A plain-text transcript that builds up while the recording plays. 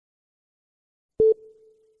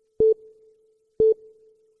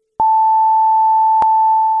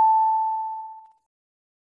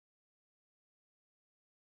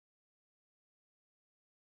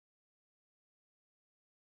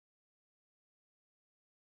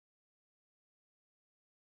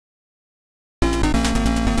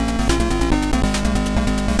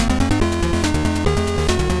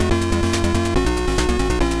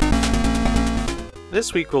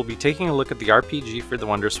this week we'll be taking a look at the RPG for the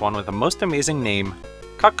WonderSwan with the most amazing name,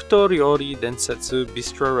 Kakutou Ryouri Densetsu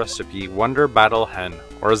Bistro Recipe Wonder Battle Hen,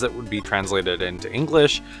 or as it would be translated into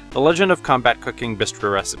English, The Legend of Combat Cooking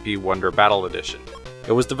Bistro Recipe Wonder Battle Edition.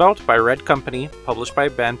 It was developed by Red Company, published by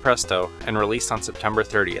Banpresto, and released on September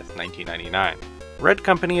 30th, 1999. Red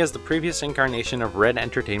Company is the previous incarnation of Red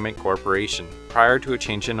Entertainment Corporation, prior to a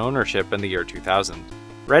change in ownership in the year 2000.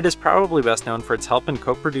 Red is probably best known for its help in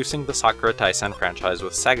co-producing the Sakura Taisen franchise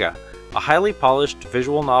with Sega, a highly polished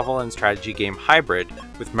visual novel and strategy game hybrid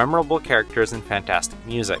with memorable characters and fantastic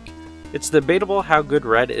music. It's debatable how good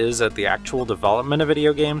Red is at the actual development of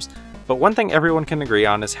video games, but one thing everyone can agree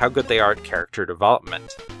on is how good they are at character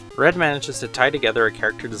development. Red manages to tie together a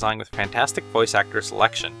character design with fantastic voice actor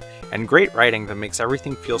selection, and great writing that makes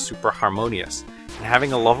everything feel super harmonious, and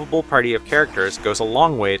having a lovable party of characters goes a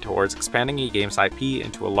long way towards expanding a game's IP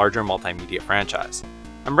into a larger multimedia franchise.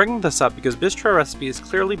 I'm bringing this up because Bistro Recipe is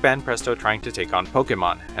clearly Banpresto trying to take on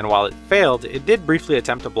Pokemon, and while it failed, it did briefly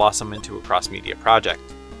attempt to blossom into a cross-media project.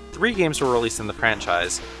 3 games were released in the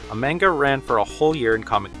franchise, a manga ran for a whole year in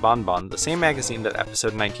Comic Bonbon, the same magazine that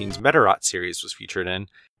Episode 19's Medarot series was featured in,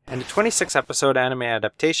 and a 26-episode anime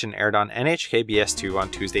adaptation aired on NHK BS2 on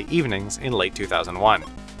Tuesday evenings in late 2001.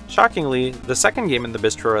 Shockingly, the second game in the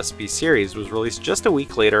Bistro Recipe series was released just a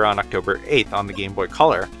week later on October 8th on the Game Boy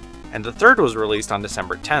Color, and the third was released on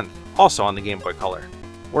December 10th, also on the Game Boy Color.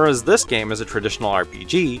 Whereas this game is a traditional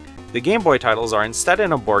RPG, the Game Boy titles are instead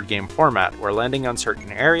in a board game format where landing on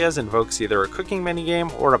certain areas invokes either a cooking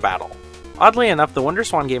minigame or a battle. Oddly enough, the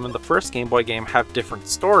WonderSwan game and the first Game Boy game have different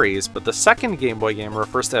stories, but the second Game Boy game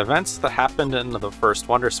refers to events that happened in the first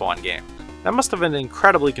WonderSwan game. That must have been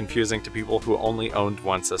incredibly confusing to people who only owned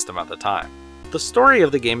one system at the time. The story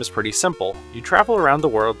of the game is pretty simple. You travel around the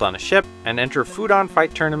world on a ship and enter food-on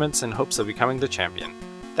fight tournaments in hopes of becoming the champion.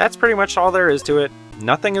 That's pretty much all there is to it.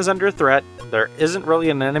 Nothing is under threat, there isn't really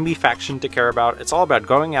an enemy faction to care about, it's all about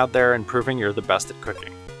going out there and proving you're the best at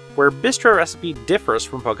cooking. Where Bistro Recipe differs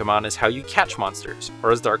from Pokemon is how you catch monsters,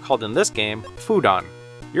 or as they're called in this game, food-on.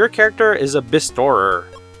 Your character is a Bistorer,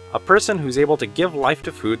 a person who's able to give life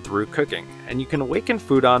to food through cooking, and you can awaken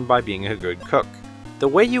food-on by being a good cook. The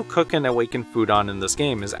way you cook and awaken food-on in this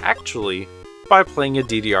game is actually by playing a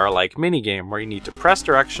DDR-like minigame where you need to press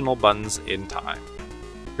directional buttons in time.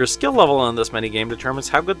 Your skill level in this minigame determines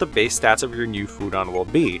how good the base stats of your new food-on will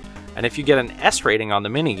be, and if you get an S rating on the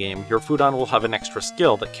minigame, your food-on will have an extra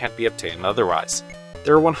skill that can't be obtained otherwise.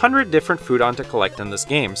 There are 100 different food-on to collect in this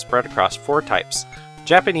game, spread across 4 types: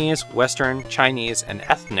 Japanese, Western, Chinese, and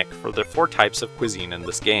ethnic for the 4 types of cuisine in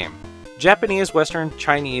this game. Japanese, Western,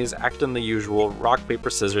 Chinese act in the usual rock, paper,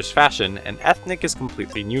 scissors fashion, and ethnic is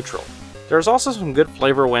completely neutral. There's also some good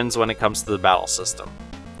flavor wins when it comes to the battle system.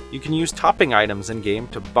 You can use topping items in-game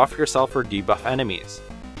to buff yourself or debuff enemies.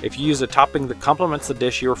 If you use a topping that complements the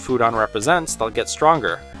dish your food-on represents, they'll get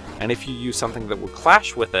stronger, and if you use something that will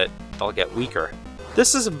clash with it, they'll get weaker.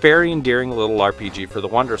 This is a very endearing little RPG for the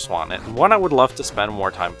WonderSwan, and one I would love to spend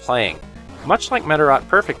more time playing. Much like Medarot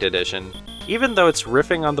Perfect Edition, even though it's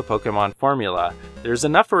riffing on the Pokemon formula, there's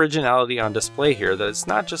enough originality on display here that it's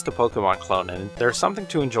not just a Pokemon clone, and there's something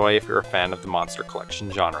to enjoy if you're a fan of the Monster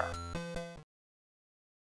Collection genre.